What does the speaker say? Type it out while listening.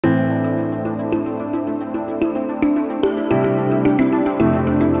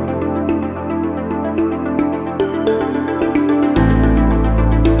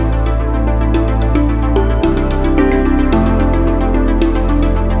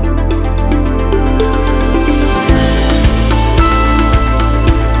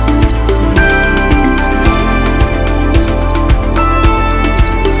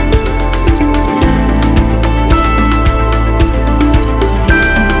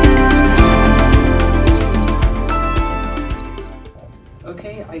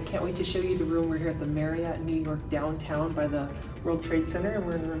Can't wait to show you the room. We're here at the Marriott New York downtown by the World Trade Center, and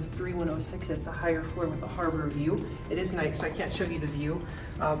we're in room 3106. It's a higher floor with a harbor view. It is nice, so I can't show you the view,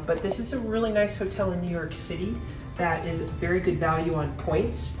 but this is a really nice hotel in New York City that is very good value on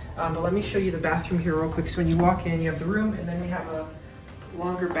points. But let me show you the bathroom here real quick. So when you walk in, you have the room, and then we have a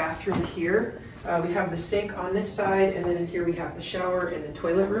longer bathroom here. We have the sink on this side, and then in here we have the shower and the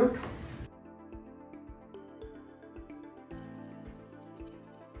toilet room.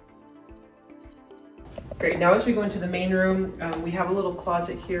 Great, now as we go into the main room, we have a little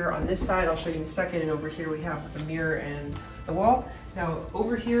closet here on this side. I'll show you in a second, and over here we have the mirror and the wall. Now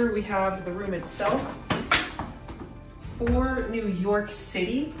over here we have the room itself. For New York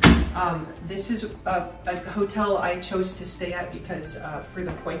City, this is a hotel I chose to stay at because for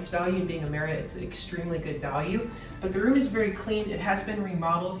the points value and being a Marriott, it's an extremely good value. But the room is very clean. It has been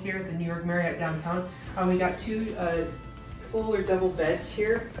remodeled here at the New York Marriott downtown. We got two full or double beds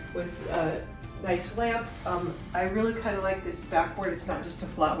here with nice lamp. I really kind of like this backboard. It's not just a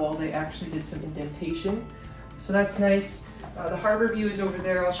flat wall. They actually did some indentation. So that's nice. The harbor view is over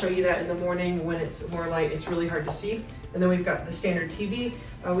there. I'll show you that in the morning when it's more light. It's really hard to see. And then we've got the standard TV.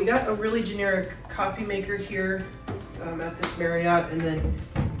 We got a really generic coffee maker here at this Marriott. And then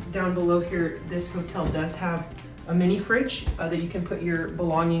down below here, this hotel does have a mini fridge that you can put your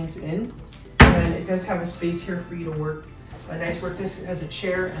belongings in. And it does have a space here for you to work. A nice work desk. It has a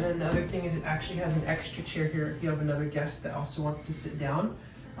chair, and then the other thing is it actually has an extra chair here if you have another guest that also wants to sit down.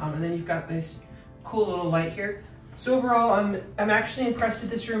 And then you've got this cool little light here. So overall, I'm actually impressed with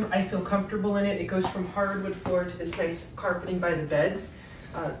this room. I feel comfortable in it. It goes from hardwood floor to this nice carpeting by the beds.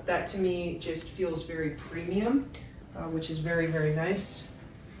 That to me just feels very premium, which is very, very nice.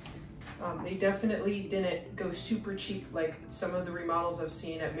 They definitely didn't go super cheap like some of the remodels I've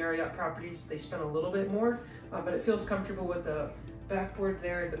seen at Marriott properties. They spent a little bit more, but it feels comfortable with the backboard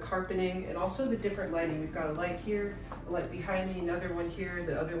there, the carpeting, and also the different lighting. We've got a light here, a light behind me, another one here,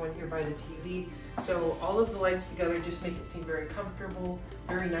 the other one here by the TV. So all of the lights together just make it seem very comfortable,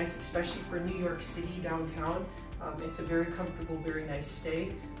 very nice, especially for New York City downtown. It's a very comfortable, very nice stay.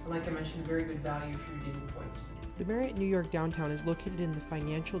 And like I mentioned, very good value for your redeeming points. The Marriott New York downtown is located in the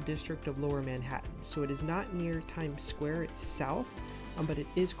financial district of Lower Manhattan, so it is not near Times Square itself, but it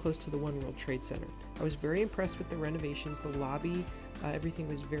is close to the One World Trade Center. I was very impressed with the renovations, the lobby, everything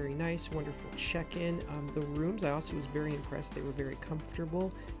was very nice, wonderful check-in. The rooms, I also was very impressed. They were very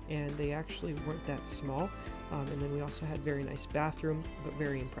comfortable, and they actually weren't that small. And then we also had very nice bathroom, but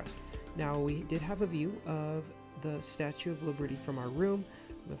very impressed. Now, we did have a view of the Statue of Liberty from our room.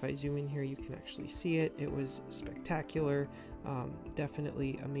 If I zoom in here, you can actually see it. It was spectacular,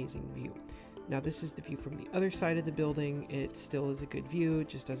 definitely amazing view. Now this is the view from the other side of the building. It still is a good view. It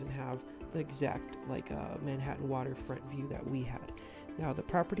just doesn't have the exact Manhattan waterfront view that we had. Now the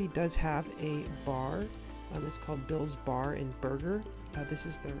property does have a bar. It's called Bill's Bar and Burger. This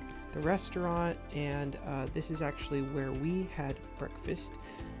is the restaurant, and this is actually where we had breakfast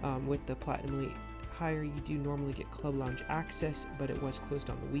with the Platinum Elite Higher. You do normally get club lounge access, but it was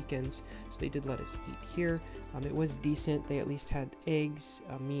closed on the weekends, so they did let us eat here. It was decent. They at least had eggs,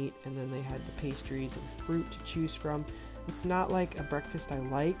 meat, and then they had the pastries and fruit to choose from. It's not like a breakfast I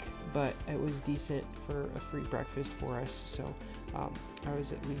like, but it was decent for a free breakfast for us, so I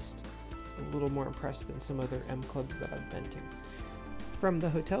was at least a little more impressed than some other M clubs that I've been to. From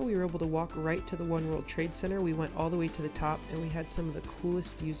the hotel, we were able to walk right to the One World Trade Center. We went all the way to the top, and we had some of the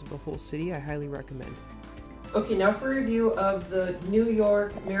coolest views of the whole city. I highly recommend. Okay, now for a review of the New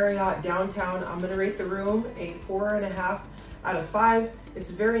York Marriott downtown. I'm going to rate the room a 4.5 out of 5. It's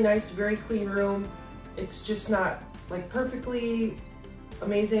a very nice, very clean room. It's just not like perfectly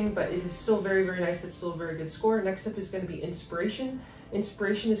amazing, but it is still very, very nice. It's still a very good score. Next up is going to be Inspiration.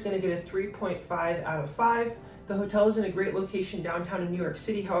 Inspiration is going to get a 3.5 out of 5. The hotel is in a great location downtown in New York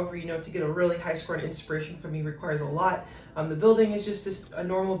City. However, you know, to get a really high score on Inspiration from me requires a lot. The building is just a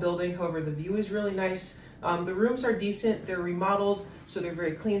normal building. However, the view is really nice. The rooms are decent. They're remodeled, so they're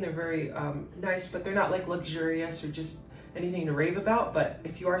very clean. They're very nice, but they're not like luxurious or just anything to rave about. But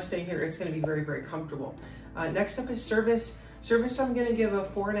if you are staying here, it's going to be very, very comfortable. Next up is service. Service, I'm going to give a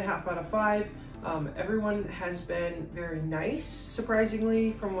 4.5 out of 5. Everyone has been very nice,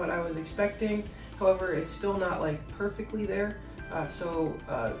 surprisingly, from what I was expecting. However, it's still not like perfectly there. So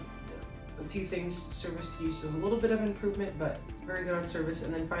a few things, service could use a little bit of improvement, but very good on service.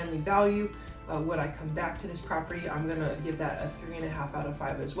 And then finally, value. Would I come back to this property? I'm gonna give that a 3.5 out of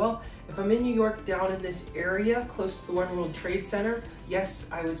 5 as well. If I'm in New York, down in this area, close to the One World Trade Center, yes,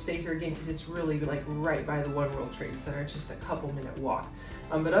 I would stay here again because it's really like right by the One World Trade Center. It's just a couple-minute walk.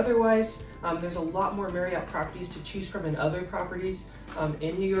 But otherwise, there's a lot more Marriott properties to choose from and other properties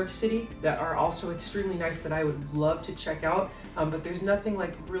in New York City that are also extremely nice that I would love to check out. But there's nothing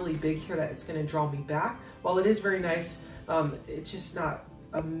like really big here that it's gonna draw me back. While it is very nice, it's just not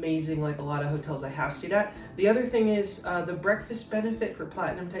amazing like a lot of hotels I have stayed at. The other thing is the breakfast benefit for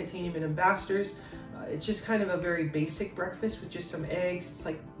Platinum, Titanium, and Ambassadors. It's just kind of a very basic breakfast with just some eggs. It's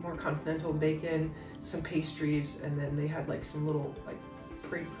like more continental bacon, some pastries, and then they had like some little like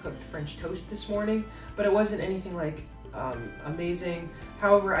pre-cooked French toast this morning, but it wasn't anything like amazing.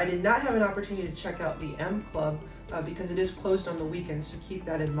 However, I did not have an opportunity to check out the M Club because it is closed on the weekends, so keep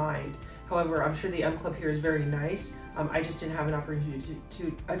that in mind. However, I'm sure the M Club here is very nice. I just didn't have an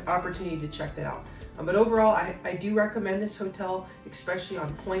opportunity to check that out. But overall, I do recommend this hotel, especially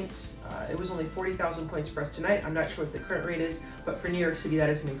on points. It was only 40,000 points for us tonight. I'm not sure what the current rate is, but for New York City, that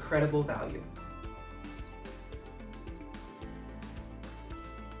is an incredible value.